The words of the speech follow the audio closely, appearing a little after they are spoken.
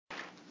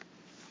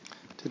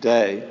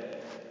Today,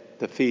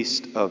 the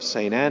feast of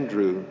St.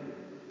 Andrew,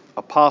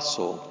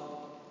 Apostle,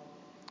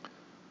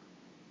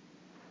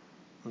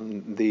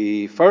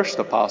 the first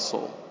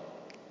apostle.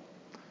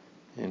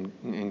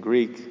 In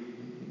Greek,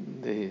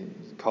 they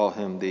call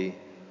him the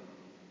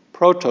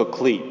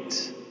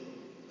protoclete,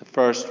 the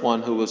first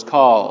one who was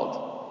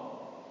called.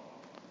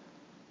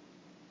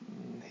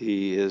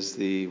 He is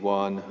the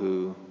one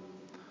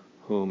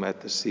whom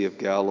at the Sea of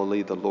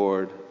Galilee the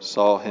Lord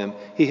saw him.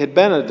 He had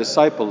been a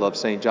disciple of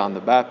St. John the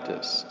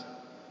Baptist,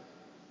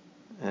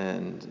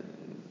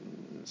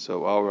 and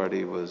so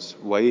already was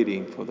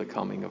waiting for the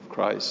coming of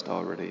Christ,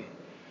 already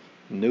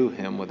knew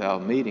him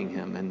without meeting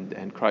him,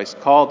 and Christ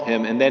called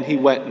him, and then he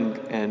went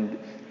and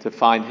to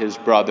find his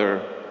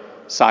brother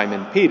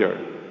Simon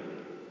Peter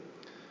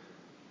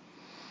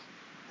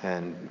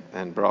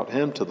and brought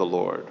him to the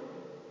Lord.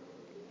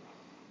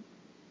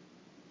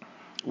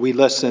 We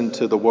listen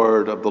to the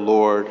word of the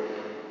Lord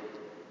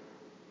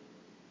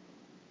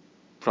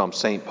from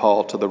St.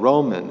 Paul to the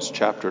Romans,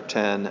 chapter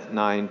 10,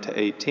 9 to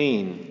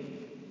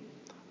 18,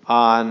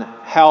 on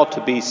how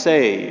to be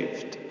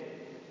saved.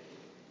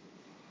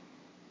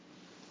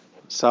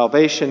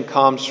 Salvation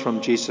comes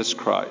from Jesus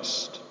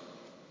Christ.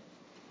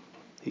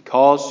 He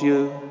calls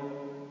you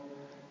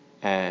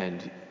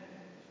and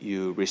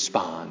you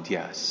respond,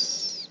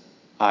 yes,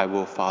 I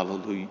will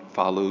follow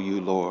you,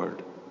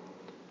 Lord.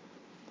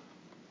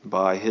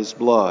 By his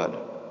blood,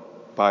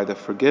 by the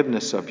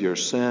forgiveness of your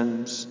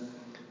sins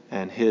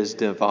and his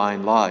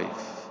divine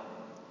life,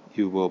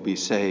 you will be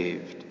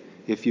saved.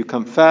 If you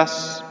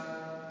confess,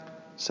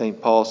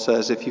 St. Paul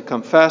says, if you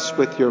confess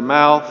with your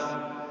mouth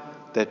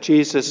that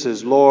Jesus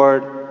is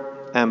Lord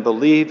and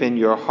believe in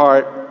your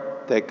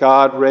heart that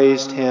God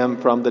raised him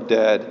from the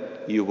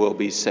dead, you will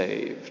be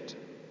saved.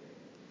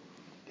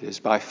 It is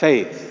by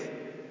faith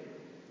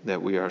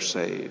that we are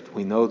saved.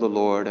 We know the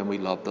Lord and we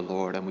love the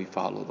Lord and we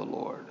follow the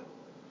Lord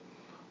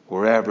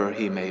wherever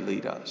he may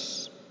lead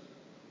us.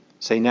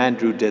 St.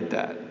 Andrew did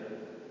that.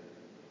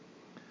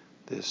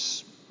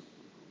 This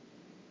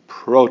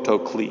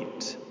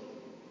protoclete.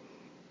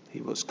 He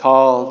was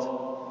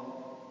called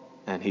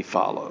and he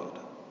followed.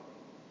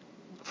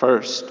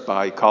 First,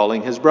 by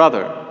calling his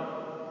brother.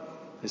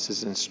 This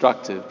is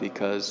instructive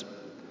because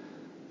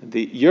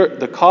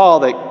the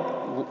call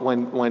that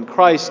when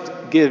Christ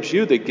gives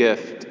you the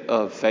gift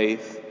of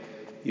faith,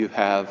 you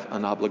have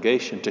an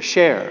obligation to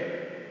share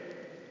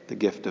the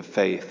gift of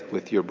faith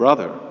with your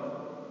brother,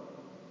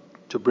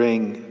 to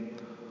bring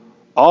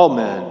all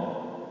men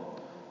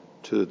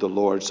to the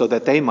Lord so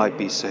that they might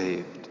be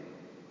saved.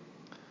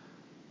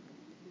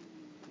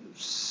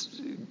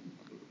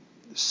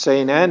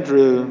 St.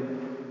 Andrew,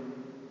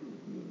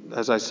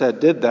 as I said,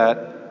 did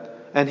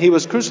that, and he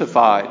was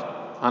crucified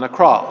on a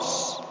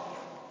cross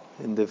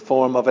in the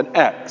form of an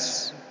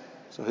X.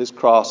 So his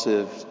cross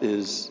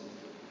is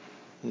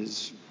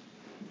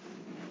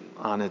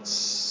on its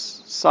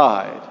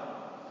side.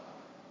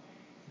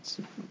 It's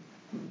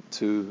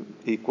two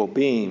equal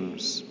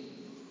beams.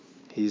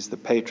 He's the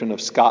patron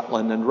of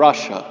Scotland and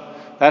Russia.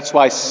 That's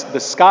why the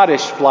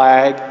Scottish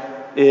flag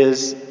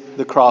is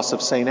the cross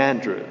of St.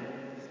 Andrew.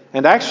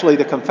 And actually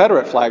the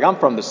Confederate flag, I'm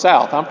from the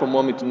South, I'm from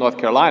Wilmington, North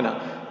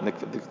Carolina, and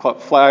the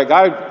flag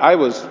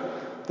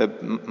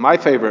my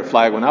favorite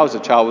flag when I was a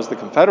child was the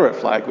Confederate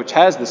flag, which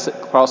has the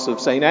cross of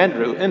St.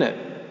 Andrew in it.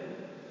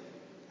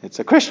 It's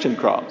a Christian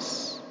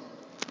cross.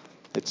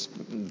 It's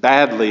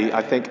badly,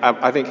 I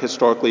think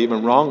historically,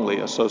 even wrongly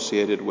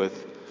associated with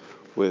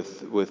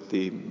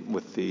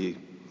the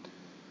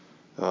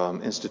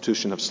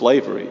institution of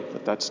slavery,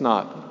 but that's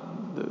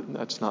not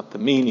the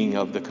meaning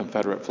of the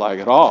Confederate flag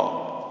at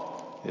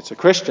all. It's a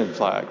Christian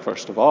flag,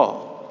 first of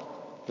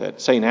all, that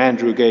St.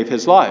 Andrew gave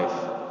his life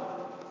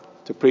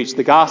to preach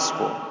the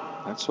gospel.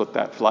 That's what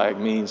that flag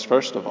means,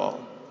 first of all.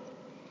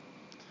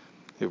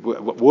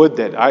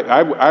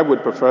 I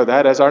would prefer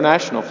that as our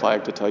national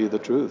flag, to tell you the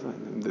truth.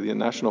 The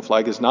national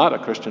flag is not a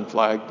Christian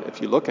flag.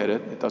 If you look at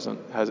it, it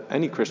doesn't have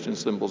any Christian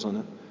symbols in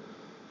it.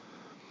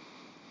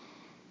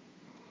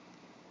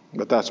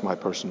 But that's my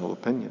personal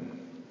opinion.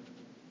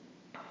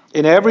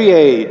 In every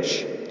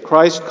age,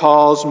 Christ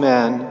calls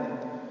men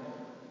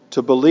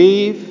to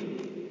believe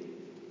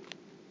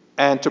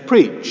and to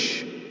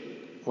preach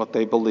what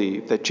they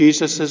believe, that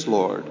Jesus is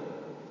Lord,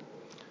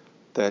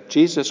 that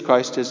Jesus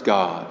Christ is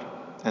God,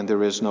 and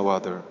there is no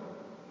other,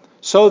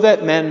 so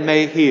that men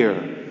may hear,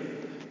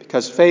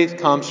 because faith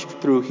comes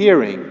through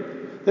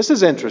hearing. This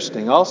is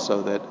interesting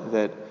also,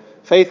 that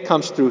faith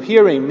comes through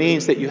hearing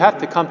means that you have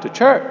to come to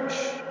church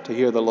to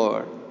hear the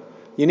Lord.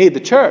 You need the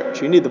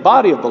church. You need the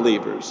body of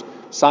believers.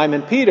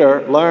 Simon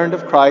Peter learned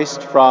of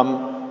Christ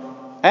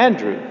from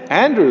Andrew.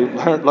 Andrew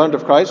learned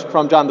of Christ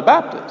from John the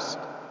Baptist.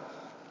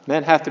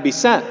 Men have to be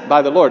sent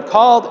by the Lord,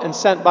 called and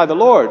sent by the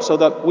Lord, so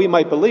that we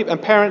might believe.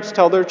 And parents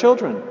tell their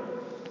children.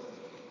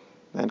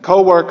 And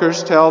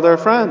co-workers tell their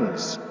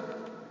friends.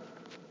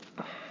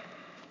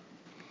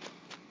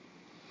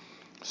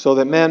 So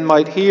that men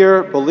might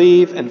hear,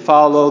 believe, and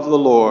follow the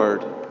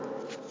Lord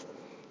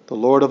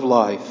of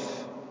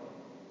life,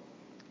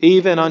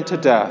 even unto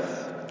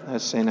death,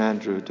 as St.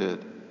 Andrew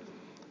did.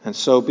 and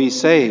so be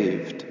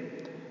saved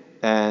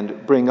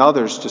and bring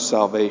others to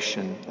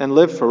salvation and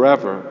live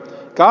forever.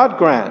 God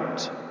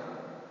grant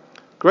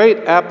great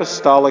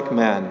apostolic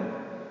men,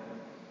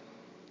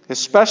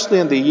 especially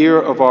in the year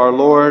of our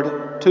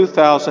Lord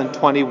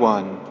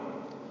 2021,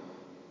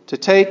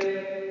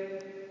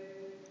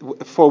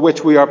 for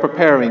which we are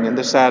preparing in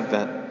this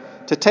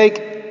Advent,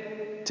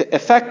 to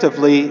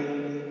effectively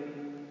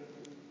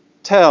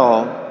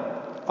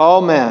tell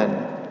all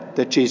men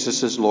that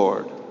Jesus is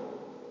Lord,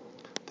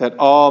 that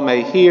all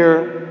may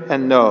hear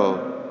and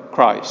know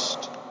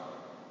Christ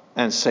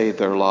and save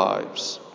their lives.